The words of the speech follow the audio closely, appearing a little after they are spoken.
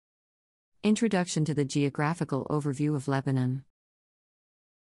Introduction to the Geographical Overview of Lebanon.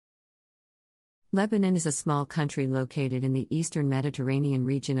 Lebanon is a small country located in the eastern Mediterranean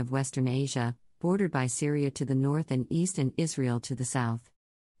region of Western Asia, bordered by Syria to the north and east and Israel to the south.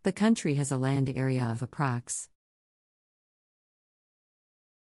 The country has a land area of approx.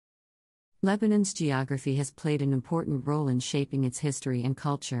 Lebanon's geography has played an important role in shaping its history and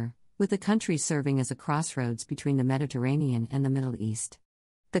culture, with the country serving as a crossroads between the Mediterranean and the Middle East.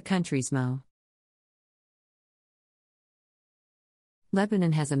 The country's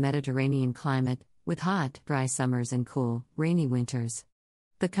Lebanon has a Mediterranean climate, with hot, dry summers and cool, rainy winters.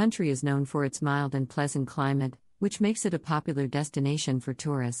 The country is known for its mild and pleasant climate, which makes it a popular destination for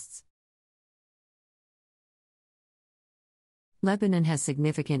tourists. Lebanon has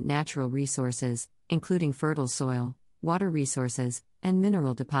significant natural resources, including fertile soil, water resources, and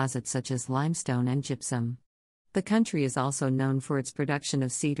mineral deposits such as limestone and gypsum. The country is also known for its production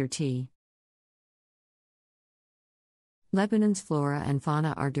of cedar tea. Lebanon's flora and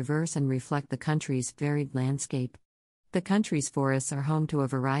fauna are diverse and reflect the country's varied landscape. The country's forests are home to a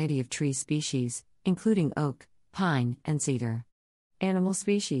variety of tree species, including oak, pine, and cedar. Animal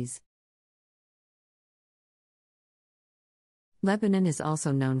species. Lebanon is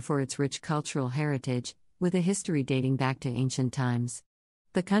also known for its rich cultural heritage, with a history dating back to ancient times.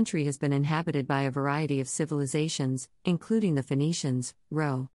 The country has been inhabited by a variety of civilizations, including the Phoenicians,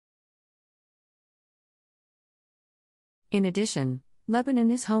 In addition,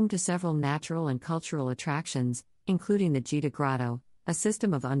 Lebanon is home to several natural and cultural attractions, including the Jida Grotto, a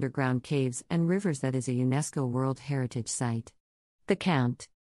system of underground caves and rivers that is a UNESCO World Heritage Site. The Count.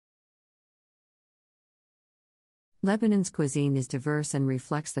 Lebanon's cuisine is diverse and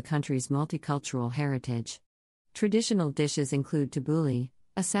reflects the country's multicultural heritage. Traditional dishes include tabbouleh,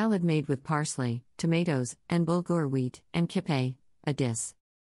 a salad made with parsley, tomatoes, and bulgur wheat, and kippeh, a dis.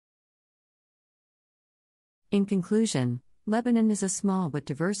 In conclusion, Lebanon is a small but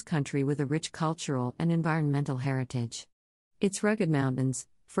diverse country with a rich cultural and environmental heritage. Its rugged mountains,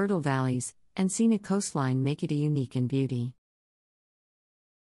 fertile valleys, and scenic coastline make it unique in beauty.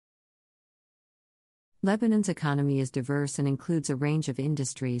 Lebanon's economy is diverse and includes a range of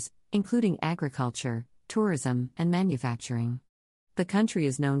industries, including agriculture, tourism, and manufacturing. The country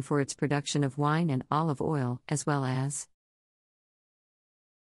is known for its production of wine and olive oil, as well as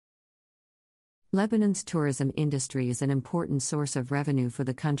Lebanon's tourism industry is an important source of revenue for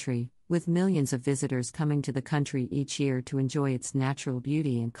the country, with millions of visitors coming to the country each year to enjoy its natural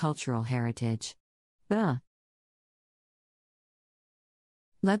beauty and cultural heritage.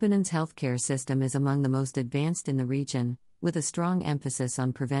 Lebanon's healthcare system is among the most advanced in the region, with a strong emphasis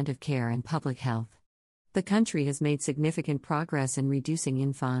on preventive care and public health. The country has made significant progress in reducing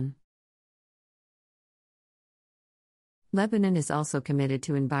infant. Lebanon is also committed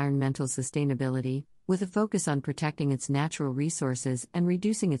to environmental sustainability, with a focus on protecting its natural resources and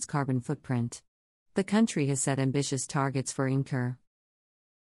reducing its carbon footprint. The country has set ambitious targets for incur.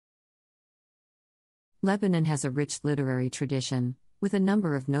 Lebanon has a rich literary tradition, with a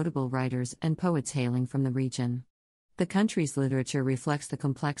number of notable writers and poets hailing from the region. The country's literature reflects the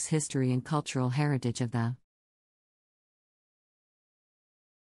complex history and cultural heritage of the.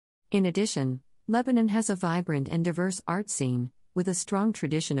 In addition, Lebanon has a vibrant and diverse art scene, with a strong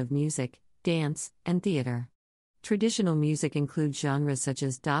tradition of music, dance, and theater. Traditional music includes genres such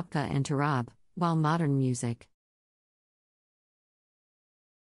as dabka and tarab, while modern music.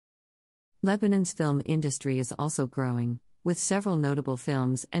 Lebanon's film industry is also growing, with several notable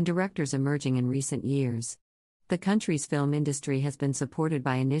films and directors emerging in recent years. The country's film industry has been supported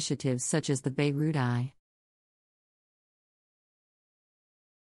by initiatives such as the Beirut Eye.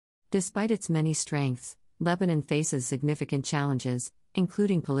 Despite its many strengths, Lebanon faces significant challenges,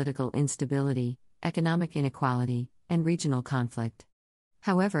 including political instability, economic inequality, and regional conflict.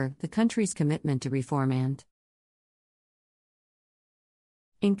 However, the country's commitment to reform and.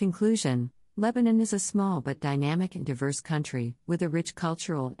 In conclusion, Lebanon is a small but dynamic and diverse country, with a rich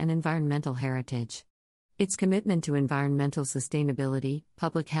cultural and environmental heritage. Its commitment to environmental sustainability,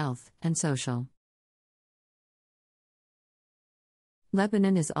 public health, and social.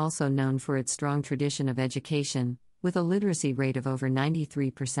 Lebanon is also known for its strong tradition of education, with a literacy rate of over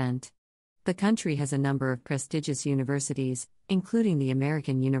 93%. The country has a number of prestigious universities, including the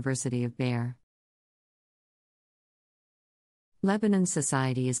American University of Beirut. Lebanon's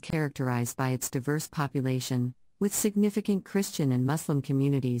society is characterized by its diverse population, with significant Christian and Muslim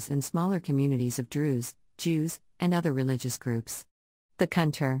communities and smaller communities of Druze, Jews, and other religious groups. The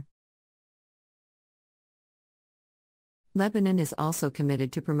country. Lebanon is also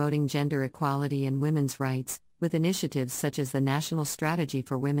committed to promoting gender equality and women's rights, with initiatives such as the National Strategy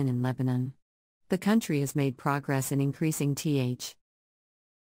for Women in Lebanon. The country has made progress in increasing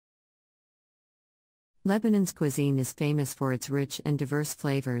Lebanon's cuisine is famous for its rich and diverse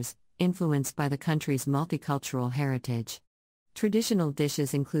flavors, influenced by the country's multicultural heritage. Traditional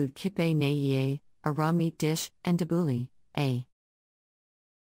dishes include kibbeh neyeh, a raw meat dish, and tabbouleh, a.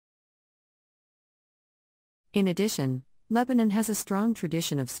 In addition, Lebanon has a strong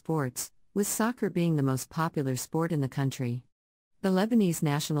tradition of sports, with soccer being the most popular sport in the country. The Lebanese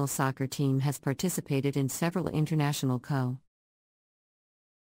national soccer team has participated in several international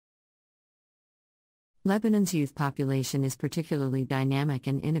Lebanon's youth population is particularly dynamic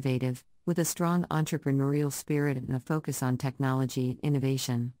and innovative, with a strong entrepreneurial spirit and a focus on technology and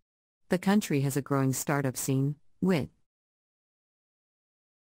innovation. The country has a growing startup scene,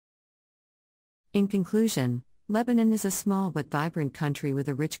 In conclusion, Lebanon is a small but vibrant country with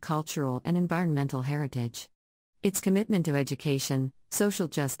a rich cultural and environmental heritage. Its commitment to education, social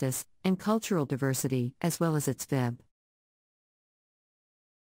justice, and cultural diversity, as well as its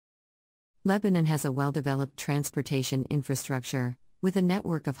Lebanon has a well-developed transportation infrastructure, with a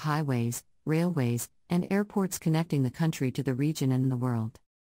network of highways, railways, and airports connecting the country to the region and the world.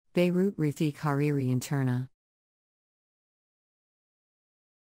 Beirut Rafik Hariri Interna.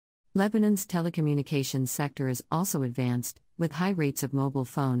 Lebanon's telecommunications sector is also advanced, with high rates of mobile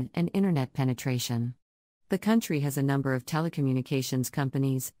phone and internet penetration. The country has a number of telecommunications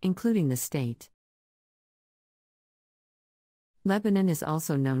companies, including the state. Lebanon is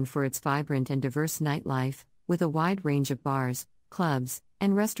also known for its vibrant and diverse nightlife, with a wide range of bars, clubs,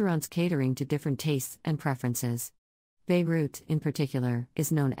 and restaurants catering to different tastes and preferences. Beirut, in particular,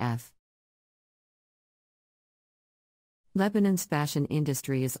 is known for. Lebanon's fashion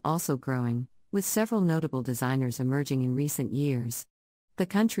industry is also growing, with several notable designers emerging in recent years. The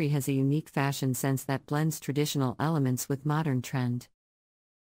country has a unique fashion sense that blends traditional elements with modern trend.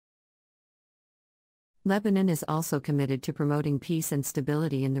 Lebanon is also committed to promoting peace and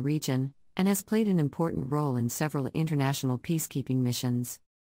stability in the region, and has played an important role in several international peacekeeping missions.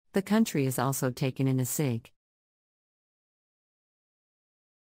 The country is also taken in a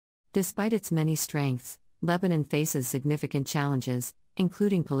Despite its many strengths, Lebanon faces significant challenges,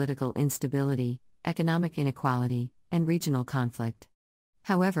 including political instability, economic inequality, and regional conflict.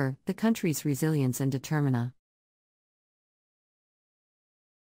 However, the country's resilience and determina.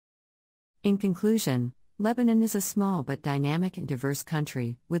 In conclusion, Lebanon is a small but dynamic and diverse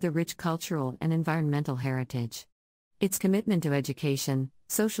country, with a rich cultural and environmental heritage. Its commitment to education,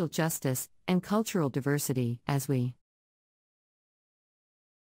 social justice, and cultural diversity,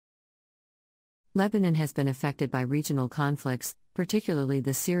 Lebanon has been affected by regional conflicts, particularly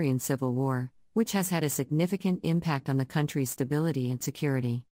the Syrian civil war, which has had a significant impact on the country's stability and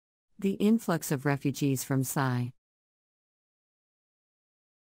security. The influx of refugees from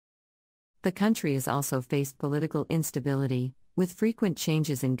The country has also faced political instability, with frequent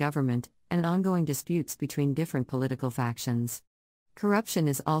changes in government and ongoing disputes between different political factions. Corruption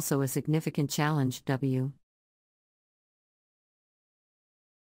is also a significant challenge.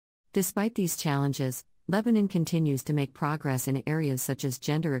 Despite these challenges, Lebanon continues to make progress in areas such as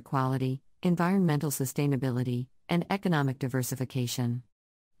gender equality, environmental sustainability, and economic diversification.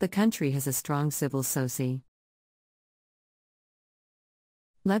 The country has a strong civil society.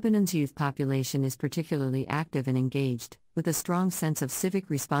 Lebanon's youth population is particularly active and engaged, with a strong sense of civic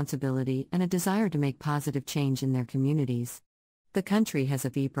responsibility and a desire to make positive change in their communities. The country has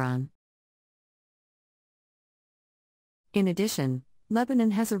a vibrant. In addition, Lebanon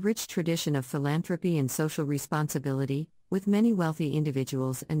has a rich tradition of philanthropy and social responsibility, with many wealthy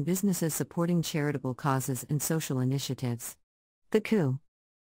individuals and businesses supporting charitable causes and social initiatives.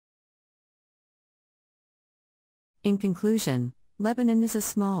 In conclusion, Lebanon is a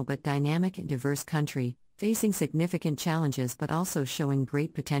small but dynamic and diverse country, facing significant challenges but also showing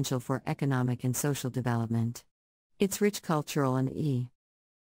great potential for economic and social development. Its rich cultural and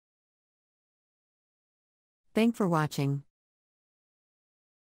Thank for watching.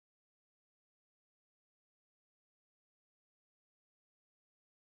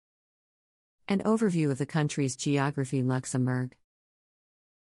 An overview of the country's geography.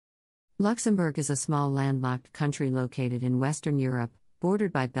 Luxembourg is a small landlocked country located in Western Europe,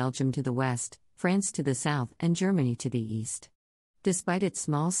 bordered by Belgium to the west, France to the south, and Germany to the east. Despite its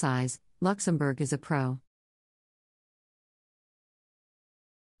small size, Luxembourg is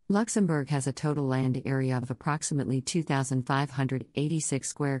Luxembourg has a total land area of approximately 2,586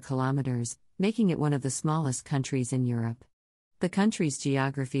 square kilometers, making it one of the smallest countries in Europe. The country's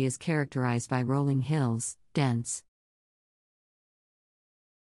geography is characterized by rolling hills, dense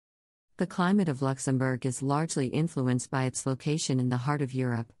The climate of Luxembourg is largely influenced by its location in the heart of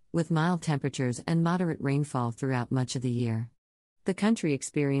Europe, with mild temperatures and moderate rainfall throughout much of the year. The country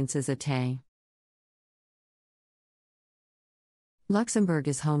experiences a tay. Luxembourg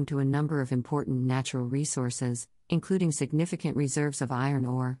is home to a number of important natural resources, including significant reserves of iron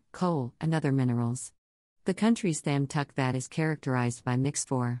ore, coal, and other minerals. The country's Thamtukvat is characterized by mixed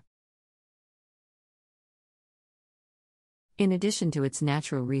flora. In addition to its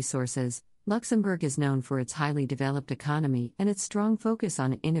natural resources, Luxembourg is known for its highly developed economy and its strong focus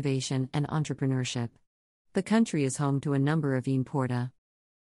on innovation and entrepreneurship. The country is home to a number of importa.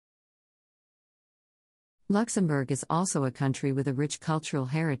 Luxembourg is also a country with a rich cultural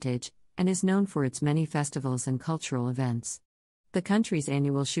heritage, and is known for its many festivals and cultural events. The country's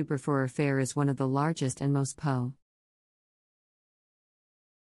annual Superfour fair is one of the largest and most po.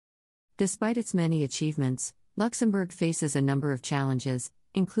 Despite its many achievements, Luxembourg faces a number of challenges,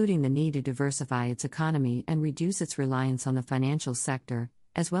 including the need to diversify its economy and reduce its reliance on the financial sector,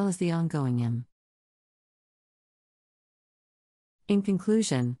 as well as the ongoing In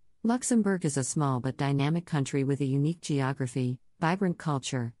conclusion, Luxembourg is a small but dynamic country with a unique geography, vibrant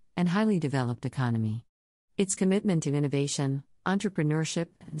culture, and highly developed economy. Its commitment to innovation, entrepreneurship,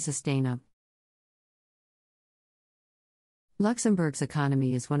 and sustainability. Luxembourg's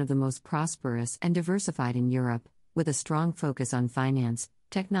economy is one of the most prosperous and diversified in Europe, with a strong focus on finance,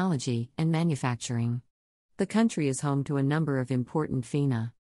 technology, and manufacturing. The country is home to a number of important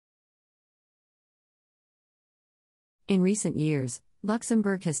FINA. In recent years,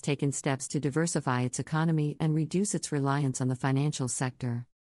 Luxembourg has taken steps to diversify its economy and reduce its reliance on the financial sector.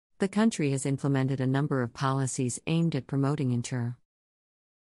 The country has implemented a number of policies aimed at promoting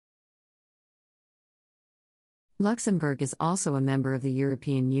Luxembourg is also a member of the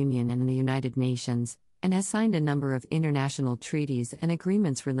European Union and the United Nations, and has signed a number of international treaties and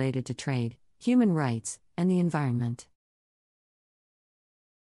agreements related to trade, human rights, and the environment.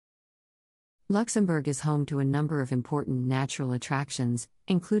 Luxembourg is home to a number of important natural attractions,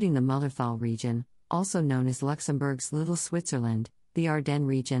 including the Mullerthal region, also known as Luxembourg's Little Switzerland, the Ardennes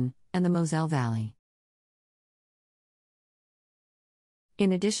region, and the Moselle Valley.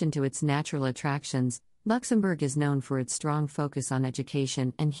 In addition to its natural attractions, Luxembourg is known for its strong focus on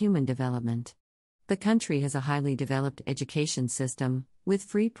education and human development. The country has a highly developed education system, with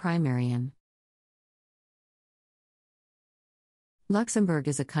free primary and Luxembourg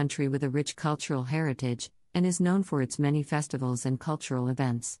is a country with a rich cultural heritage, and is known for its many festivals and cultural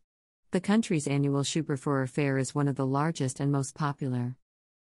events. The country's annual Superfour fair is one of the largest and most popular.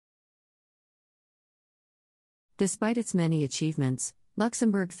 Despite its many achievements,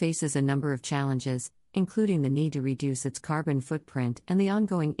 Luxembourg faces a number of challenges, including the need to reduce its carbon footprint and the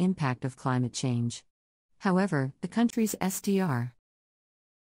ongoing impact of climate change. However, the country's SDR.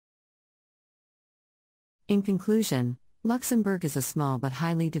 In conclusion, Luxembourg is a small but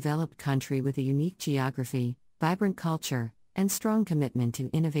highly developed country with a unique geography, vibrant culture, and strong commitment to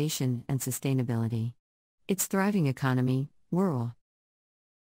innovation and sustainability. Its thriving economy, rural.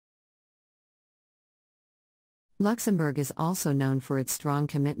 Luxembourg is also known for its strong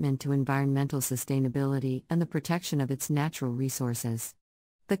commitment to environmental sustainability and the protection of its natural resources.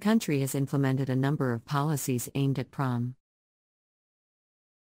 The country has implemented a number of policies aimed at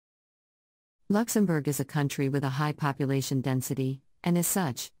Luxembourg is a country with a high population density, and as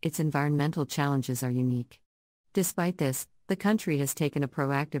such, its environmental challenges are unique. Despite this, the country has taken a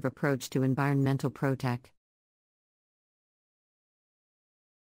proactive approach to environmental protect.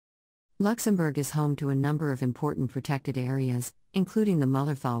 Luxembourg is home to a number of important protected areas, including the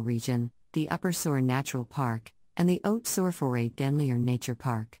Mullerthal region, the Upper Soar Natural Park, and the Haute Soar Forêt Denlier Nature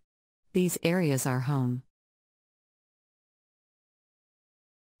Park. These areas are home.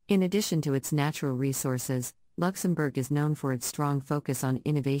 In addition to its natural resources, Luxembourg is known for its strong focus on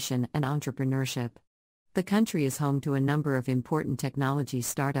innovation and entrepreneurship. The country is home to a number of important technology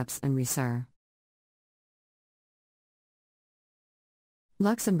startups and research.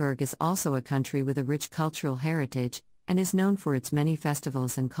 Luxembourg is also a country with a rich cultural heritage, and is known for its many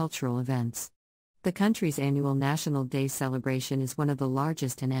festivals and cultural events. The country's annual National Day celebration is one of the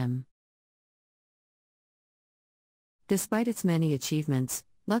largest in M. Despite its many achievements,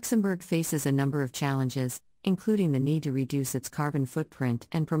 Luxembourg faces a number of challenges, including the need to reduce its carbon footprint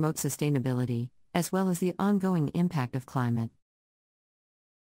and promote sustainability, as well as the ongoing impact of climate.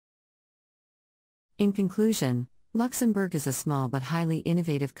 In conclusion, Luxembourg is a small but highly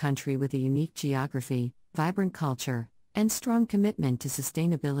innovative country with a unique geography, vibrant culture, and strong commitment to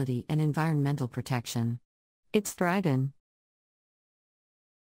sustainability and environmental protection. It's thriving.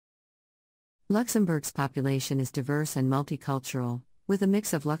 Luxembourg's population is diverse and multicultural, with a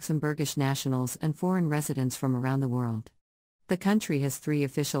mix of Luxembourgish nationals and foreign residents from around the world. The country has 3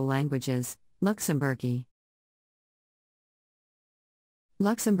 official languages: Luxembourgi.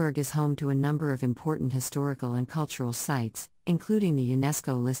 Luxembourg is home to a number of important historical and cultural sites, including the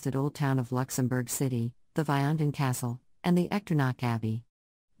UNESCO-listed Old Town of Luxembourg City, the Vianden Castle, and the Echternach Abbey.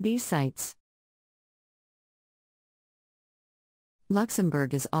 These sites.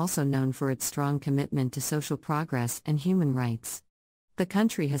 Luxembourg is also known for its strong commitment to social progress and human rights. The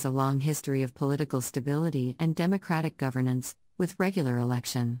country has a long history of political stability and democratic governance, with regular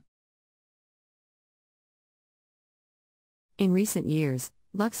election. In recent years,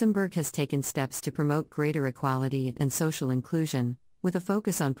 Luxembourg has taken steps to promote greater equality and social inclusion, with a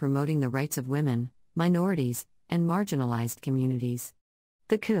focus on promoting the rights of women, minorities, and marginalized communities.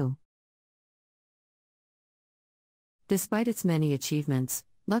 The coup. Despite its many achievements,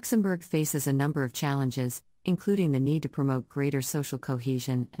 Luxembourg faces a number of challenges, including the need to promote greater social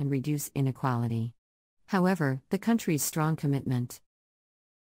cohesion and reduce inequality. However, the country's strong commitment.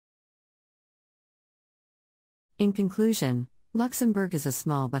 In conclusion, Luxembourg is a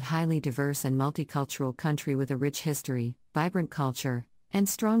small but highly diverse and multicultural country with a rich history, vibrant culture, and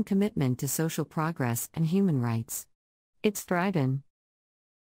strong commitment to social progress and human rights. It's thriving.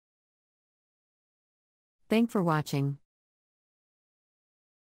 Thanks for watching.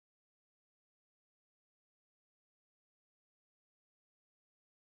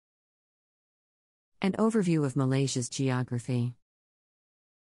 An overview of Malaysia's geography.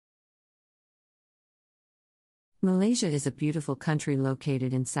 Malaysia is a beautiful country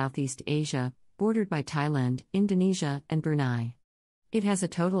located in Southeast Asia, bordered by Thailand, Indonesia, and Brunei. It has a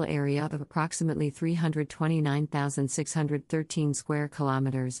total area of approximately 329,613 square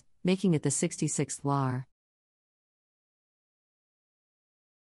kilometers, making it the 66th LAR.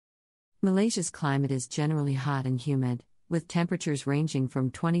 Malaysia's climate is generally hot and humid, with temperatures ranging from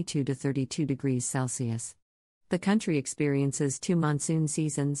 22 to 32 degrees Celsius. The country experiences 2 monsoon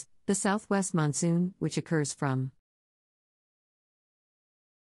seasons: the southwest monsoon, which occurs from.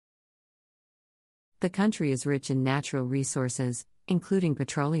 The country is rich in natural resources, including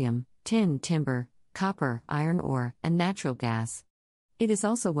petroleum, tin, timber, copper, iron ore, and natural gas. It is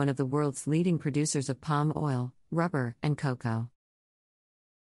also one of the world's leading producers of palm oil, rubber, and cocoa.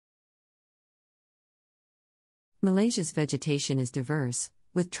 Malaysia's vegetation is diverse,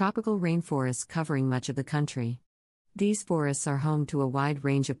 with tropical rainforests covering much of the country. These forests are home to a wide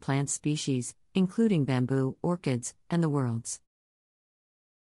range of plant species, including bamboo, orchids, and the world's.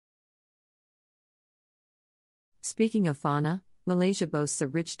 Speaking of fauna, Malaysia boasts a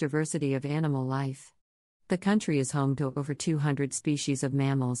rich diversity of animal life. The country is home to over 200 species of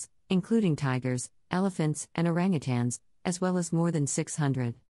mammals, including tigers, elephants, and orangutans, as well as more than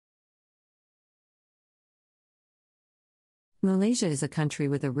 600. Malaysia is a country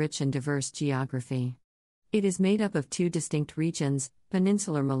with a rich and diverse geography. It is made up of 2 distinct regions: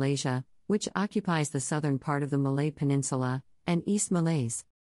 Peninsular Malaysia, which occupies the southern part of the Malay Peninsula, and East Malays.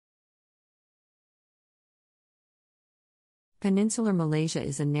 Peninsular Malaysia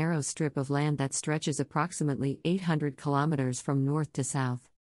is a narrow strip of land that stretches approximately 800 kilometers from north to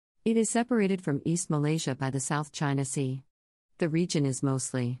south. It is separated from East Malaysia by the South China Sea. The region is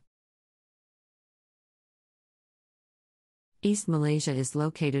mostly. East Malaysia is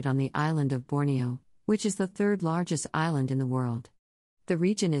located on the island of Borneo, which is the 3rd largest island in the world. The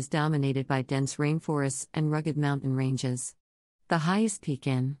region is dominated by dense rainforests and rugged mountain ranges. The highest peak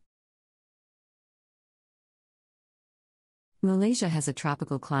in Malaysia has a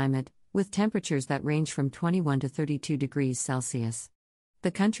tropical climate, with temperatures that range from 21 to 32 degrees Celsius.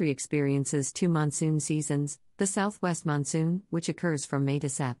 The country experiences 2 monsoon seasons: the southwest monsoon, which occurs from May to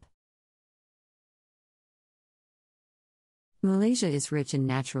Sep. Malaysia is rich in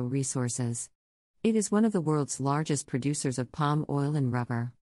natural resources. It is one of the world's largest producers of palm oil and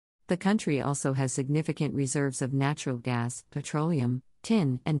rubber. The country also has significant reserves of natural gas, petroleum,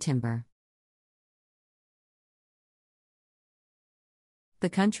 tin, and timber. The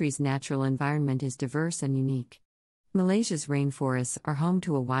country's natural environment is diverse and unique. Malaysia's rainforests are home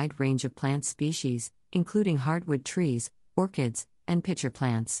to a wide range of plant species, including hardwood trees, orchids, and pitcher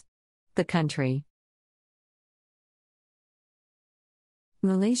plants. The country.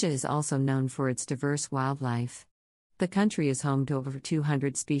 Malaysia is also known for its diverse wildlife. The country is home to over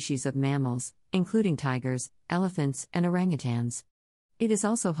 200 species of mammals, including tigers, elephants, and orangutans. It is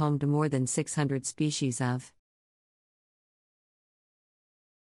also home to more than 600 species of.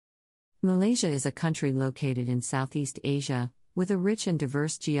 Malaysia is a country located in Southeast Asia, with a rich and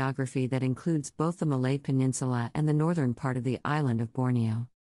diverse geography that includes both the Malay Peninsula and the northern part of the island of Borneo.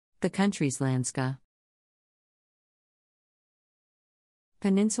 The country's landscape.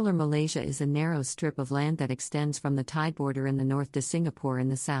 Peninsular Malaysia is a narrow strip of land that extends from the tide border in the north to Singapore in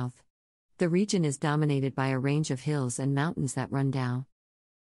the south. The region is dominated by a range of hills and mountains that run down.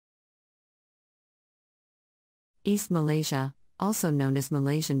 East Malaysia, also known as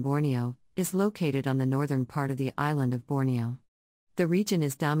Malaysian Borneo, is located on the northern part of the island of Borneo. The region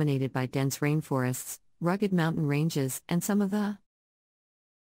is dominated by dense rainforests, rugged mountain ranges, and some of the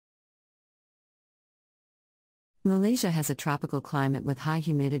Malaysia has a tropical climate with high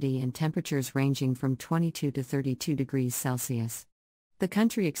humidity and temperatures ranging from 22 to 32 degrees Celsius. The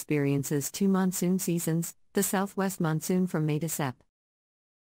country experiences two monsoon seasons, the southwest monsoon from May to Sep.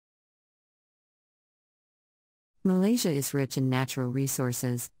 Malaysia is rich in natural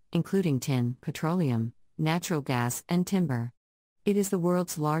resources, including tin, petroleum, natural gas, and timber. It is the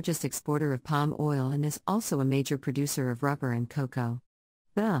world's largest exporter of palm oil and is also a major producer of rubber and cocoa.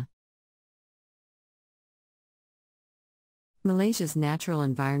 Malaysia's natural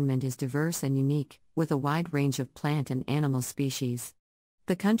environment is diverse and unique, with a wide range of plant and animal species.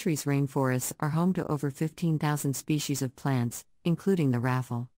 The country's rainforests are home to over 15,000 species of plants, including the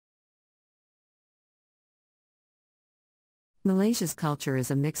raffle. Malaysia's culture is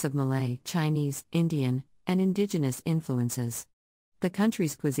a mix of Malay, Chinese, Indian, and indigenous influences. The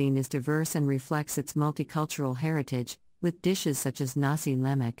country's cuisine is diverse and reflects its multicultural heritage, with dishes such as nasi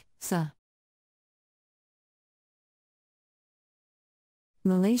lemak,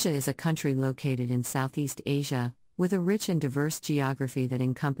 Malaysia is a country located in Southeast Asia, with a rich and diverse geography that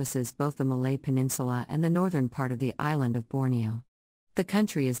encompasses both the Malay Peninsula and the northern part of the island of Borneo. The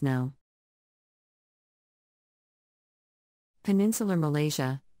country is known. Peninsular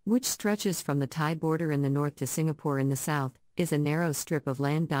Malaysia, which stretches from the Thai border in the north to Singapore in the south, is a narrow strip of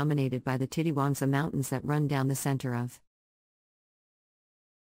land dominated by the Titiwangsa Mountains that run down the center of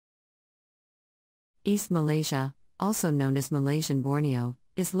East Malaysia, also known as Malaysian Borneo,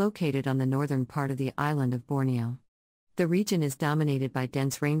 is located on the northern part of the island of Borneo. The region is dominated by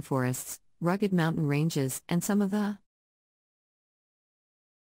dense rainforests, rugged mountain ranges, and some of the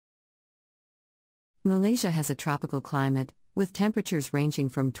Malaysia has a tropical climate, with temperatures ranging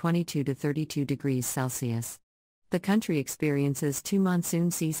from 22 to 32 degrees Celsius. The country experiences two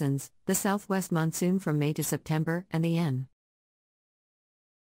monsoon seasons, the southwest monsoon from May to September and the N.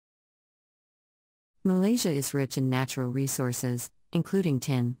 Malaysia is rich in natural resources, including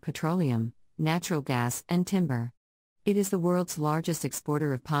tin, petroleum, natural gas, and timber. It is the world's largest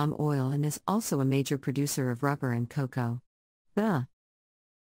exporter of palm oil and is also a major producer of rubber and cocoa.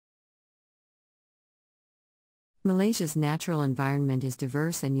 Malaysia's natural environment is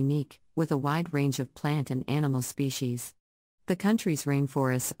diverse and unique, with a wide range of plant and animal species. The country's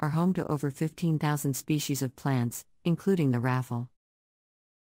rainforests are home to over 15,000 species of plants, including the raffle.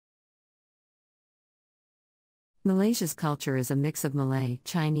 Malaysia's culture is a mix of Malay,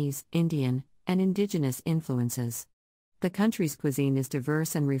 Chinese, Indian, and indigenous influences. The country's cuisine is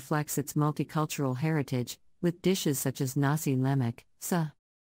diverse and reflects its multicultural heritage, with dishes such as nasi lemak,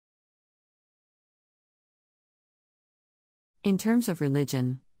 In terms of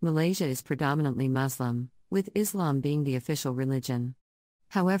religion, Malaysia is predominantly Muslim, with Islam being the official religion.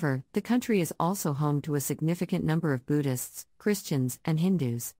 However, the country is also home to a significant number of Buddhists, Christians, and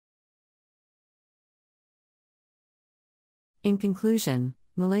Hindus. In conclusion,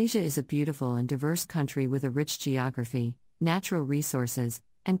 Malaysia is a beautiful and diverse country with a rich geography, natural resources,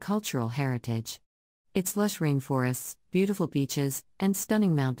 and cultural heritage. Its lush rainforests, beautiful beaches, and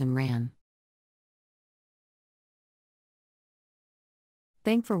stunning mountain range.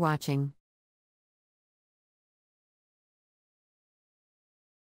 Thanks for watching.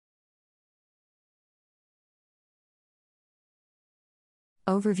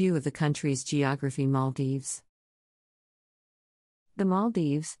 Overview of the country's geography. Maldives. The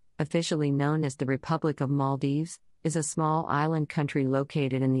Maldives, officially known as the Republic of Maldives, is a small island country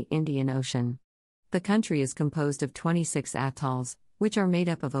located in the Indian Ocean. The country is composed of 26 atolls, which are made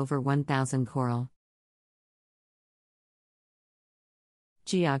up of over 1,000 coral.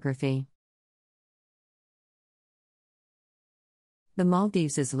 Geography. The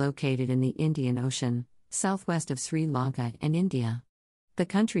Maldives is located in the Indian Ocean, southwest of Sri Lanka and India. The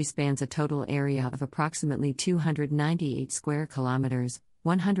country spans a total area of approximately 298 square kilometers,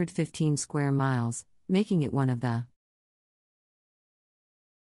 115 square miles, making it one of the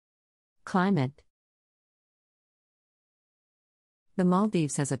Climate. The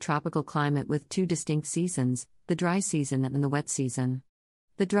Maldives has a tropical climate with two distinct seasons, the dry season and the wet season.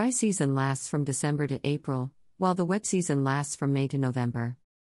 The dry season lasts from December to April, while the wet season lasts from May to November.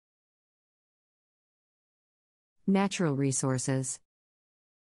 Natural resources.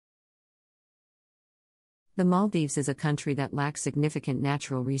 The Maldives is a country that lacks significant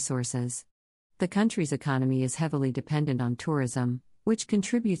natural resources. The country's economy is heavily dependent on tourism, which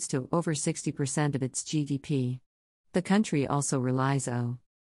contributes to over 60% of its GDP. The country also relies on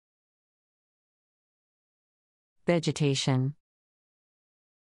vegetation.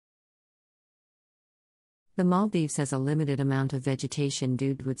 The Maldives has a limited amount of vegetation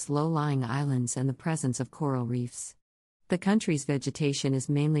due to its low-lying islands and the presence of coral reefs. The country's vegetation is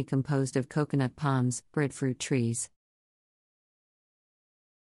mainly composed of coconut palms, breadfruit trees.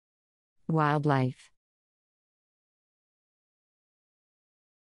 Wildlife.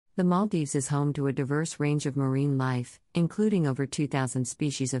 The Maldives is home to a diverse range of marine life, including over 2,000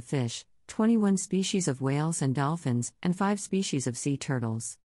 species of fish, 21 species of whales and dolphins, and 5 species of sea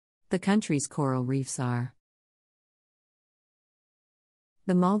turtles. The country's coral reefs are.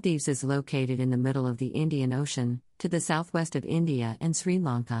 The Maldives is located in the middle of the Indian Ocean, to the southwest of India and Sri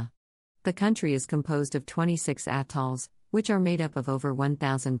Lanka. The country is composed of 26 atolls, which are made up of over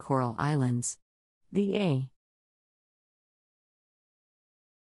 1,000 coral islands. The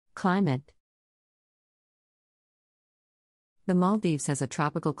climate. The Maldives has a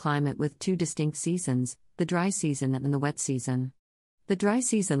tropical climate with 2 distinct seasons, the dry season and the wet season. The dry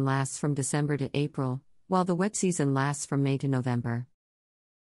season lasts from December to April, while the wet season lasts from May to November.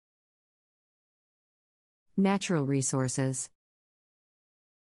 Natural resources.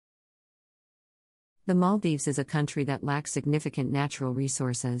 The Maldives is a country that lacks significant natural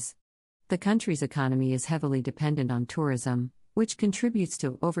resources. The country's economy is heavily dependent on tourism, which contributes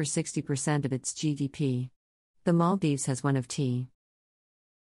to over 60% of its GDP. The Maldives has one of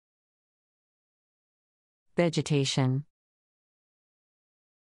vegetation.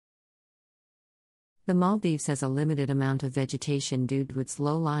 The Maldives has a limited amount of vegetation due to its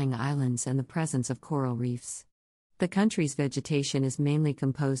low-lying islands and the presence of coral reefs. The country's vegetation is mainly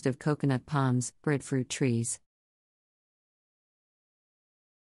composed of coconut palms, breadfruit trees.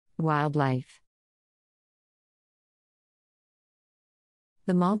 Wildlife.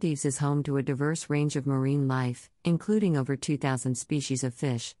 The Maldives is home to a diverse range of marine life, including over 2,000 species of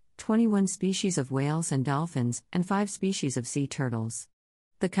fish, 21 species of whales and dolphins, and 5 species of sea turtles.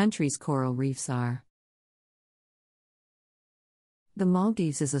 The country's coral reefs are. The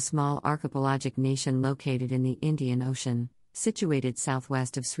Maldives is a small archipelagic nation located in the Indian Ocean, situated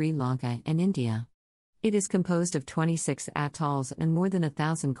southwest of Sri Lanka and India. It is composed of 26 atolls and more than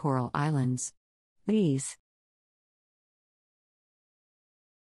 1,000 coral islands. These.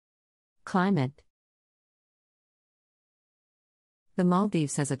 Climate. The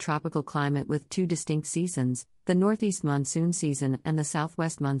Maldives has a tropical climate with 2 distinct seasons, the northeast monsoon season and the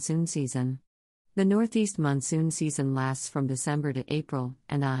southwest monsoon season. The northeast monsoon season lasts from December to April,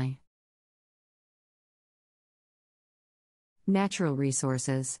 and Natural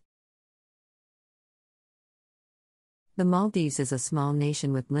resources. The Maldives is a small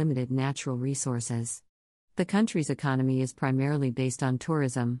nation with limited natural resources. The country's economy is primarily based on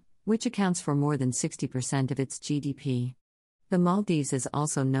tourism, which accounts for more than 60% of its GDP. The Maldives is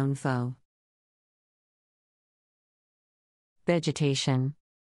also known for vegetation.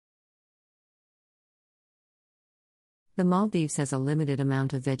 The Maldives has a limited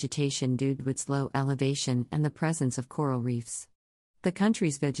amount of vegetation due to its low elevation and the presence of coral reefs. The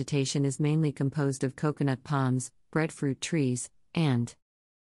country's vegetation is mainly composed of coconut palms, breadfruit trees, and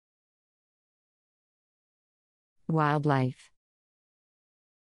wildlife.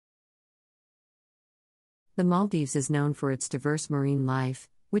 The Maldives is known for its diverse marine life,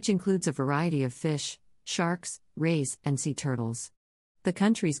 which includes a variety of fish, sharks, rays, and sea turtles. The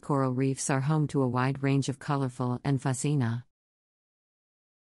country's coral reefs are home to a wide range of colorful and fauna.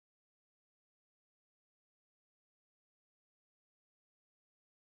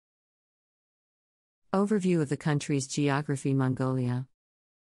 Overview of the country's geography. Mongolia.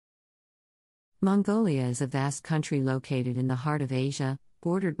 Mongolia is a vast country located in the heart of Asia,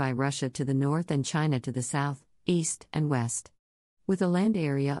 bordered by Russia to the north and China to the south, east, and west. With a land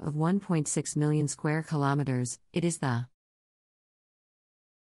area of 1.6 million square kilometers, it is the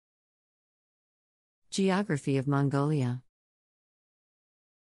Geography of Mongolia.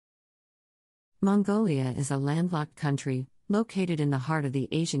 Mongolia is a landlocked country, located in the heart of the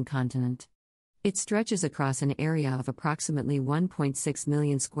Asian continent. It stretches across an area of approximately 1.6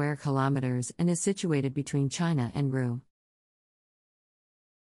 million square kilometers and is situated between China and Ru.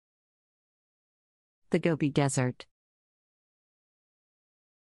 The Gobi Desert.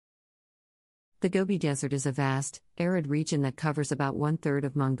 The Gobi Desert is a vast, arid region that covers about 1/3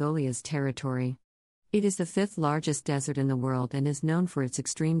 of Mongolia's territory. It is the 5th largest desert in the world and is known for its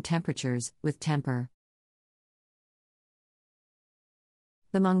extreme temperatures, with The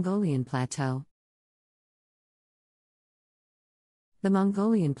Mongolian Plateau. The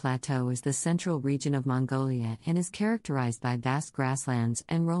Mongolian Plateau is the central region of Mongolia and is characterized by vast grasslands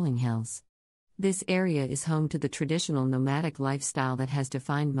and rolling hills. This area is home to the traditional nomadic lifestyle that has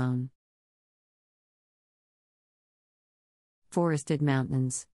defined Mon. Forested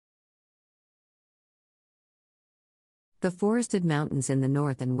mountains. The forested mountains in the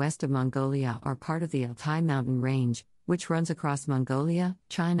north and west of Mongolia are part of the Altai mountain range, which runs across Mongolia,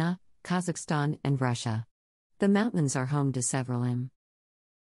 China, Kazakhstan, and Russia. The mountains are home to several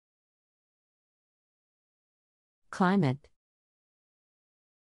Climate.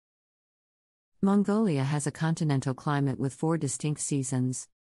 Mongolia has a continental climate with 4 distinct seasons.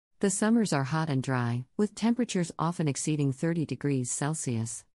 The summers are hot and dry, with temperatures often exceeding 30 degrees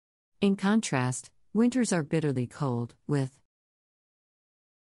Celsius. In contrast, winters are bitterly cold, with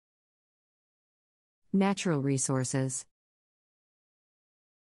natural resources.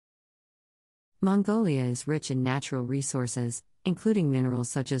 Mongolia is rich in natural resources, including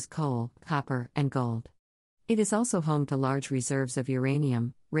minerals such as coal, copper, and gold. It is also home to large reserves of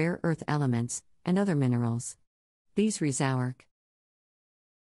uranium, rare earth elements, and other minerals. These reserves.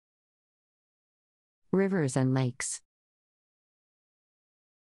 Rivers and lakes.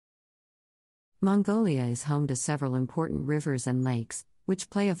 Mongolia is home to several important rivers and lakes,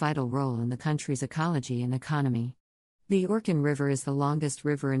 which play a vital role in the country's ecology and economy. The Orkhon River is the longest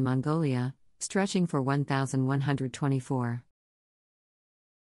river in Mongolia, stretching for 1,124.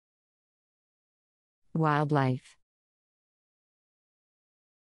 Wildlife.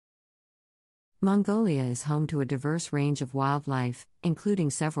 Mongolia is home to a diverse range of wildlife, including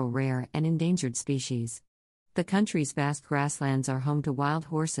several rare and endangered species. The country's vast grasslands are home to wild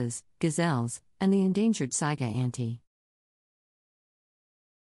horses, gazelles, and the endangered saiga ante.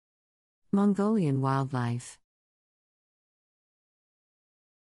 Mongolian wildlife.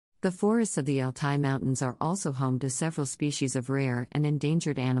 The forests of the Altai Mountains are also home to several species of rare and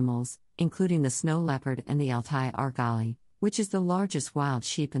endangered animals, including the snow leopard and the Altai argali, which is the largest wild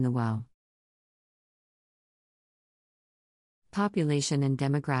sheep in the world. Population and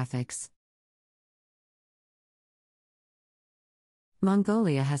demographics.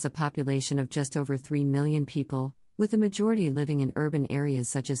 Mongolia has a population of just over 3 million people, with the majority living in urban areas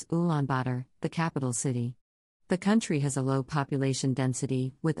such as Ulaanbaatar, the capital city. The country has a low population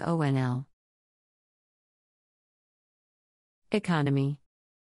density, with ONL. Economy.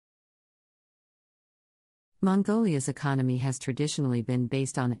 Mongolia's economy has traditionally been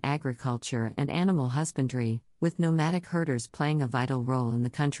based on agriculture and animal husbandry, with nomadic herders playing a vital role in the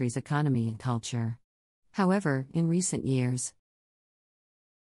country's economy and culture. However, in recent years,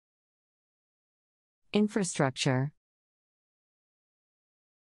 infrastructure.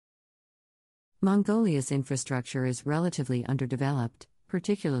 Mongolia's infrastructure is relatively underdeveloped,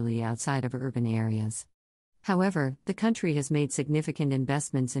 particularly outside of urban areas. However, the country has made significant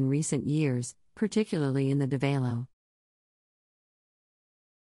investments in recent years, particularly in the development.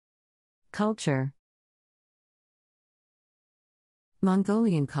 Culture.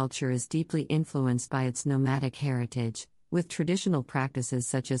 Mongolian culture is deeply influenced by its nomadic heritage, with traditional practices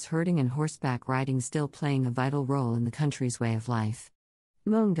such as herding and horseback riding still playing a vital role in the country's way of life.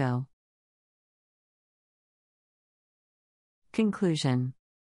 Mungo. Conclusion.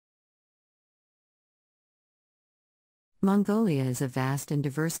 Mongolia is a vast and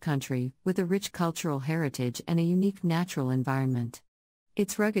diverse country, with a rich cultural heritage and a unique natural environment.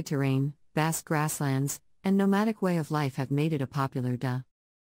 Its rugged terrain, vast grasslands, and nomadic way of life have made it a popular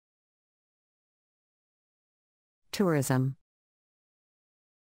tourism.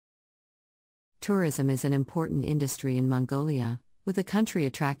 Tourism is an important industry in Mongolia, with the country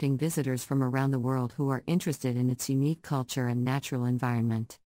attracting visitors from around the world who are interested in its unique culture and natural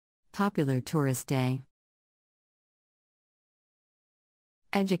environment. Popular tourist day.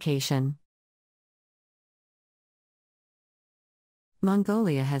 Education.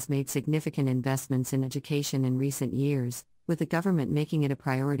 Mongolia has made significant investments in education in recent years, with the government making it a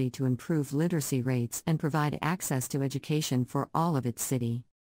priority to improve literacy rates and provide access to education for all of its city.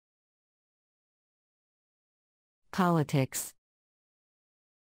 Politics.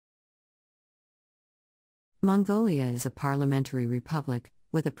 Mongolia is a parliamentary republic,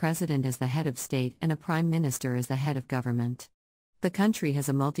 with a president as the head of state and a prime minister as the head of government. The country has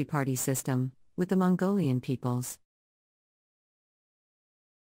a multi-party system, with the Mongolian peoples.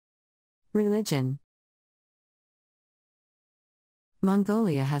 Religion.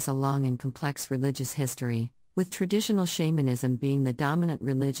 Mongolia has a long and complex religious history, with traditional shamanism being the dominant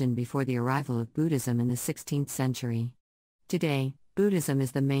religion before the arrival of Buddhism in the 16th century. Today, Buddhism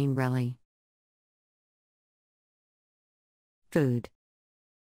is the main religion. Food.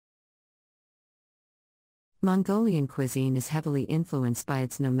 Mongolian cuisine is heavily influenced by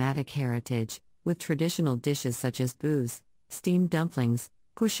its nomadic heritage, with traditional dishes such as buz, steamed dumplings,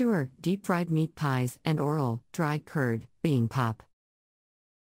 kushur, deep-fried meat pies, and orol, dried curd, being pop.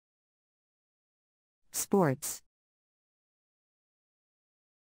 Sports.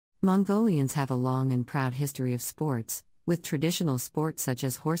 Mongolians have a long and proud history of sports, with traditional sports such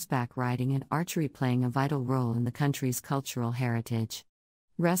as horseback riding and archery playing a vital role in the country's cultural heritage.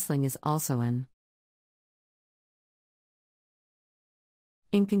 Wrestling is also an.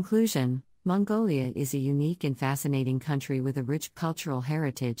 In conclusion, Mongolia is a unique and fascinating country with a rich cultural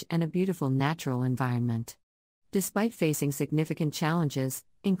heritage and a beautiful natural environment. Despite facing significant challenges,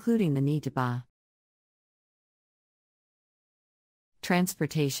 including the need to buy.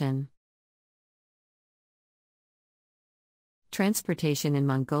 Transportation. Transportation in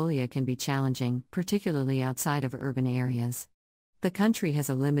Mongolia can be challenging, particularly outside of urban areas. The country has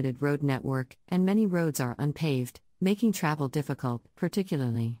a limited road network, and many roads are unpaved, making travel difficult,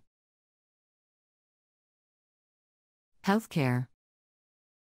 particularly. Healthcare.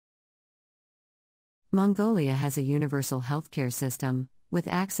 Mongolia has a universal healthcare system, with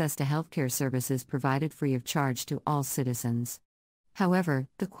access to healthcare services provided free of charge to all citizens. However,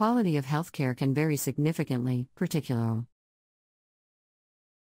 the quality of healthcare can vary significantly, particularly.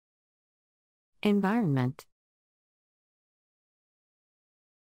 Environment.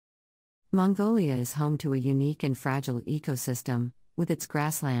 Mongolia is home to a unique and fragile ecosystem, with its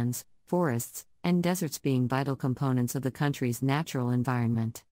grasslands, forests, and deserts being vital components of the country's natural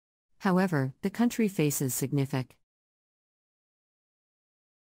environment. However, the country faces significant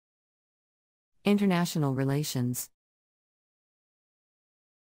international relations.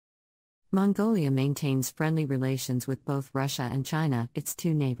 Mongolia maintains friendly relations with both Russia and China, its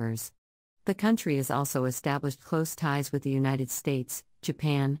two neighbors. The country has also established close ties with the United States,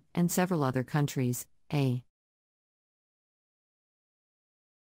 Japan, and several other countries.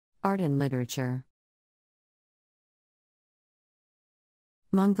 Art and literature.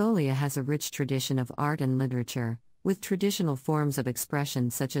 Mongolia has a rich tradition of art and literature, with traditional forms of expression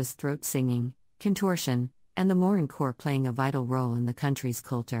such as throat singing, contortion, and the mourncore playing a vital role in the country's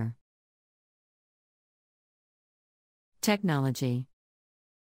culture. Technology.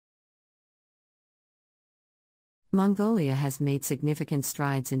 Mongolia has made significant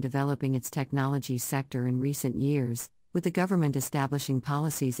strides in developing its technology sector in recent years, with the government establishing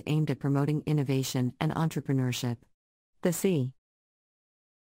policies aimed at promoting innovation and entrepreneurship. The C.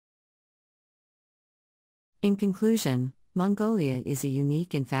 In conclusion, Mongolia is a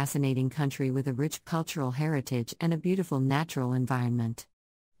unique and fascinating country with a rich cultural heritage and a beautiful natural environment.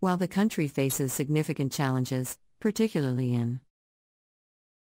 While the country faces significant challenges, particularly in.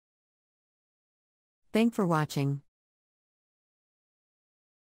 Thanks for watching.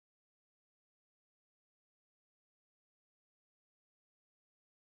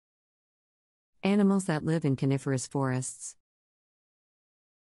 Animals that live in coniferous forests.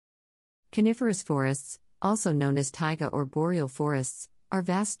 Coniferous forests, also known as taiga or boreal forests, are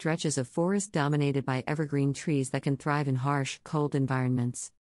vast stretches of forest dominated by evergreen trees that can thrive in harsh, cold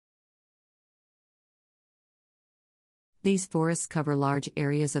environments. These forests cover large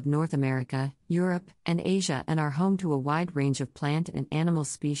areas of North America, Europe, and Asia and are home to a wide range of plant and animal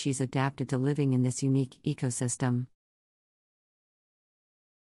species adapted to living in this unique ecosystem.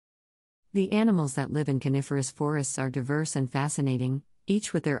 The animals that live in coniferous forests are diverse and fascinating,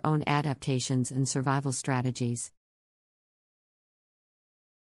 each with their own adaptations and survival strategies.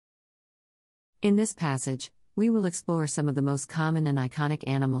 In this passage, we will explore some of the most common and iconic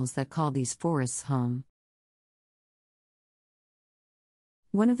animals that call these forests home.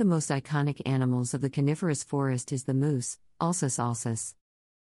 One of the most iconic animals of the coniferous forest is the moose, Alsus alsus.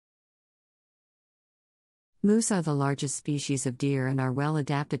 Moose are the largest species of deer and are well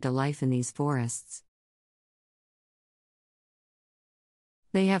adapted to life in these forests.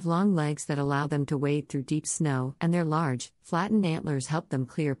 They have long legs that allow them to wade through deep snow, and their large, flattened antlers help them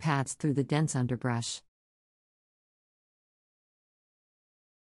clear paths through the dense underbrush.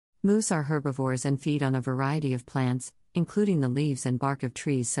 Moose are herbivores and feed on a variety of plants, including the leaves and bark of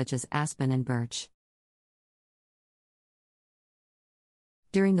trees such as aspen and birch.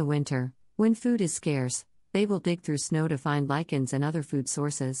 During the winter, when food is scarce, they will dig through snow to find lichens and other food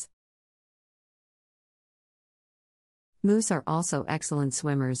sources. Moose are also excellent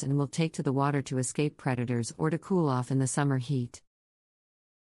swimmers and will take to the water to escape predators or to cool off in the summer heat.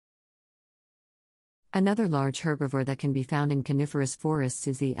 Another large herbivore that can be found in coniferous forests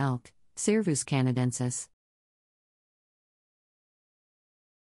is the elk, Cervus canadensis.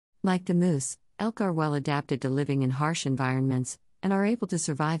 Like the moose, elk are well adapted to living in harsh environments, and are able to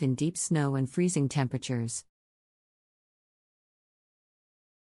survive in deep snow and freezing temperatures.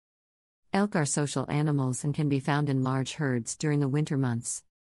 Elk are social animals and can be found in large herds during the winter months.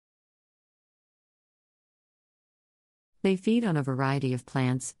 They feed on a variety of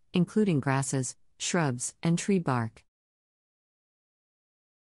plants, including grasses, shrubs, and tree bark.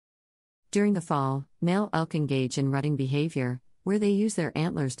 During the fall, male elk engage in rutting behavior, where they use their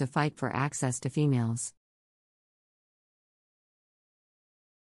antlers to fight for access to females.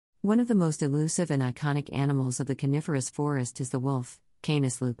 One of the most elusive and iconic animals of the coniferous forest is the wolf,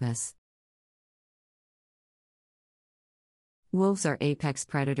 Canis lupus. Wolves are apex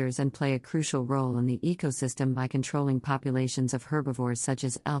predators and play a crucial role in the ecosystem by controlling populations of herbivores such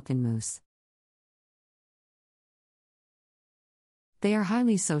as elk and moose. They are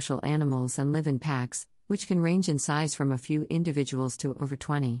highly social animals and live in packs, which can range in size from a few individuals to over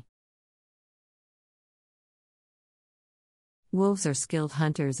 20. Wolves are skilled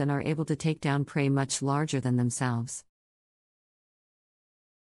hunters and are able to take down prey much larger than themselves.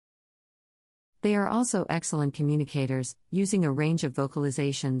 They are also excellent communicators, using a range of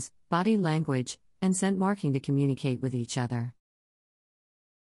vocalizations, body language, and scent marking to communicate with each other.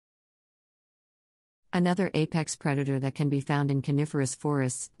 Another apex predator that can be found in coniferous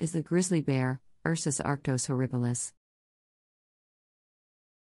forests is the grizzly bear, Ursus arctos horribilis.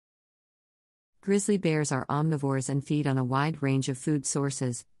 Grizzly bears are omnivores and feed on a wide range of food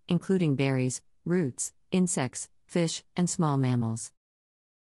sources, including berries, roots, insects, fish, and small mammals.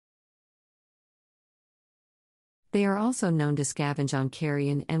 They are also known to scavenge on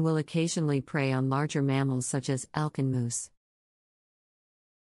carrion and will occasionally prey on larger mammals such as elk and moose.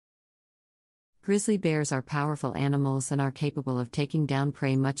 Grizzly bears are powerful animals and are capable of taking down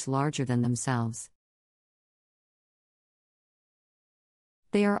prey much larger than themselves.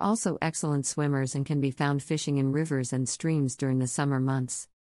 They are also excellent swimmers and can be found fishing in rivers and streams during the summer months.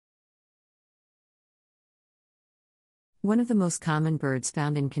 One of the most common birds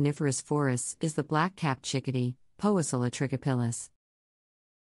found in coniferous forests is the black-capped chickadee, Poacilia trichopillis.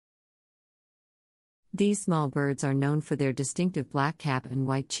 These small birds are known for their distinctive black cap and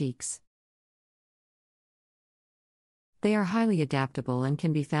white cheeks. They are highly adaptable and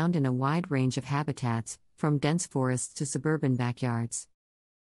can be found in a wide range of habitats, from dense forests to suburban backyards.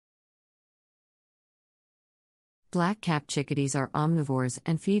 Black-capped chickadees are omnivores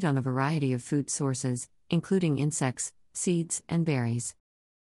and feed on a variety of food sources, including insects, seeds, and berries.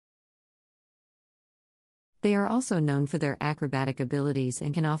 They are also known for their acrobatic abilities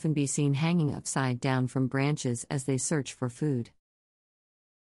and can often be seen hanging upside down from branches as they search for food.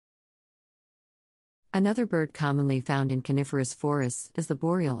 Another bird commonly found in coniferous forests is the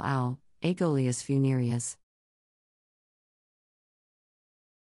boreal owl, Aegolius funereus.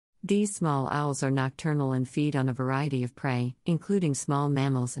 These small owls are nocturnal and feed on a variety of prey, including small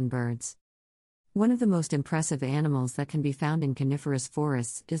mammals and birds. One of the most impressive animals that can be found in coniferous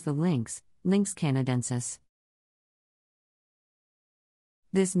forests is the lynx, Lynx canadensis.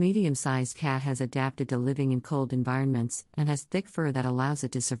 This medium-sized cat has adapted to living in cold environments and has thick fur that allows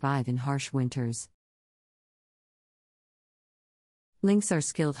it to survive in harsh winters. Lynx are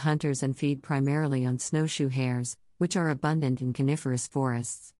skilled hunters and feed primarily on snowshoe hares, which are abundant in coniferous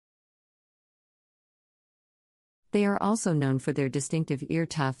forests. They are also known for their distinctive ear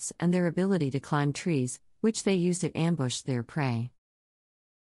tufts and their ability to climb trees, which they use to ambush their prey.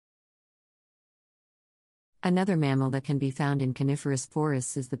 Another mammal that can be found in coniferous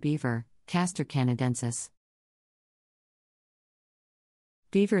forests is the beaver, Castor canadensis.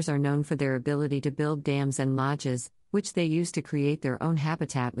 Beavers are known for their ability to build dams and lodges, which they use to create their own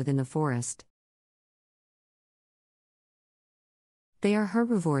habitat within the forest. They are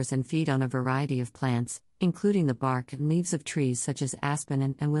herbivores and feed on a variety of plants, including the bark and leaves of trees such as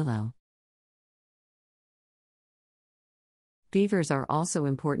aspen and willow. Beavers are also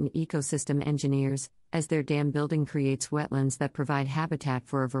important ecosystem engineers, as their dam building creates wetlands that provide habitat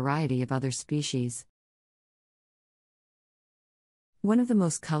for a variety of other species. One of the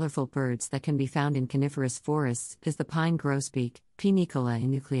most colorful birds that can be found in coniferous forests is the pine grosbeak, P. Nicola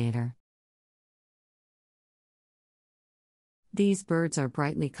enucleator. These birds are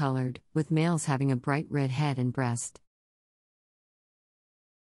brightly colored, with males having a bright red head and breast.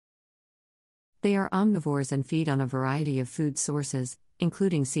 They are omnivores and feed on a variety of food sources,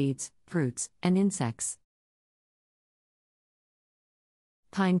 including seeds, fruits, and insects.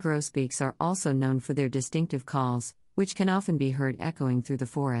 Pine grosbeaks are also known for their distinctive calls, which can often be heard echoing through the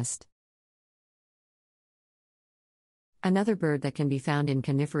forest. Another bird that can be found in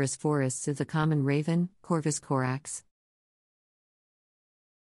coniferous forests is the common raven, Corvus corax.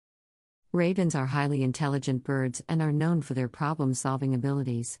 Ravens are highly intelligent birds and are known for their problem-solving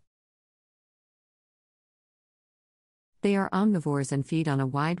abilities. They are omnivores and feed on a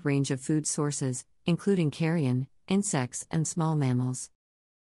wide range of food sources, including carrion, insects, and small mammals.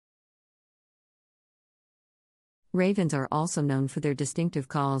 Ravens are also known for their distinctive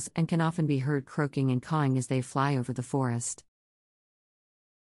calls and can often be heard croaking and cawing as they fly over the forest.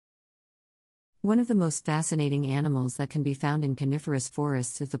 One of the most fascinating animals that can be found in coniferous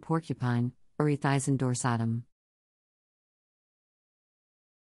forests is the porcupine, Orythizon dorsatum.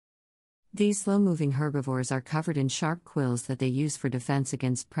 These slow-moving herbivores are covered in sharp quills that they use for defense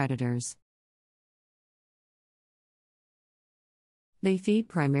against predators. They feed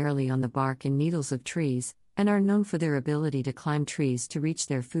primarily on the bark and needles of trees, and are known for their ability to climb trees to reach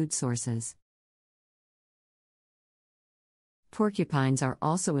their food sources. Porcupines are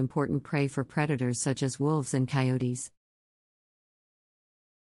also important prey for predators such as wolves and coyotes.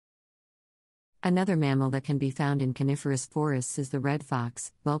 Another mammal that can be found in coniferous forests is the red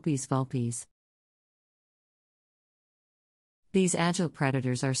fox, Vulpes vulpes. These agile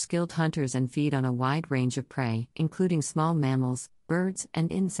predators are skilled hunters and feed on a wide range of prey, including small mammals, birds,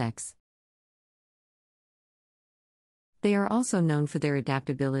 and insects. They are also known for their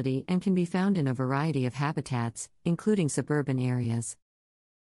adaptability and can be found in a variety of habitats, including suburban areas.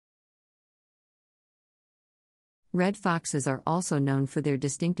 Red foxes are also known for their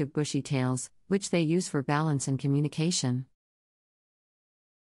distinctive bushy tails, which they use for balance and communication.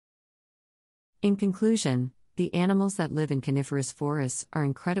 In conclusion, the animals that live in coniferous forests are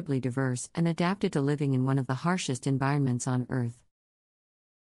incredibly diverse and adapted to living in one of the harshest environments on Earth.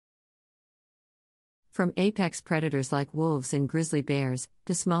 From apex predators like wolves and grizzly bears,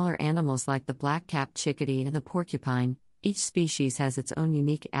 to smaller animals like the black-capped chickadee and the porcupine, each species has its own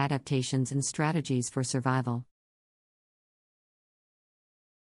unique adaptations and strategies for survival.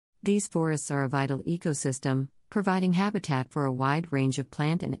 These forests are a vital ecosystem, providing habitat for a wide range of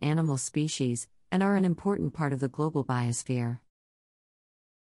plant and animal species, and are an important part of the global biosphere.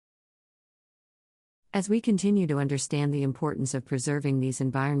 As we continue to understand the importance of preserving these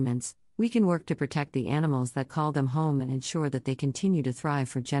environments, we can work to protect the animals that call them home and ensure that they continue to thrive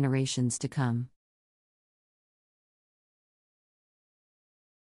for generations to come.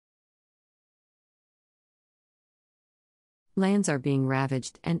 Lands are being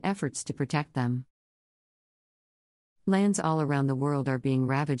ravaged and efforts to protect them. Lands all around the world are being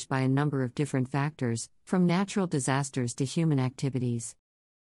ravaged by a number of different factors, from natural disasters to human activities.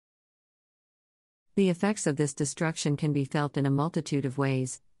 The effects of this destruction can be felt in a multitude of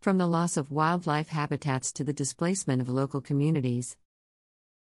ways, from the loss of wildlife habitats to the displacement of local communities.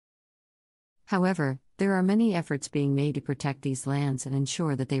 However, there are many efforts being made to protect these lands and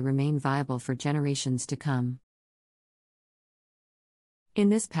ensure that they remain viable for generations to come. In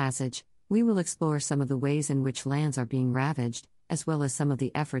this passage, we will explore some of the ways in which lands are being ravaged, as well as some of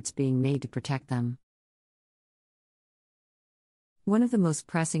the efforts being made to protect them. One of the most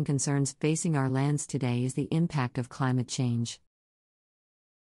pressing concerns facing our lands today is the impact of climate change.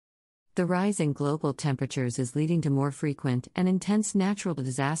 The rise in global temperatures is leading to more frequent and intense natural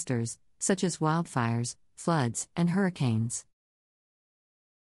disasters, such as wildfires, floods, and hurricanes.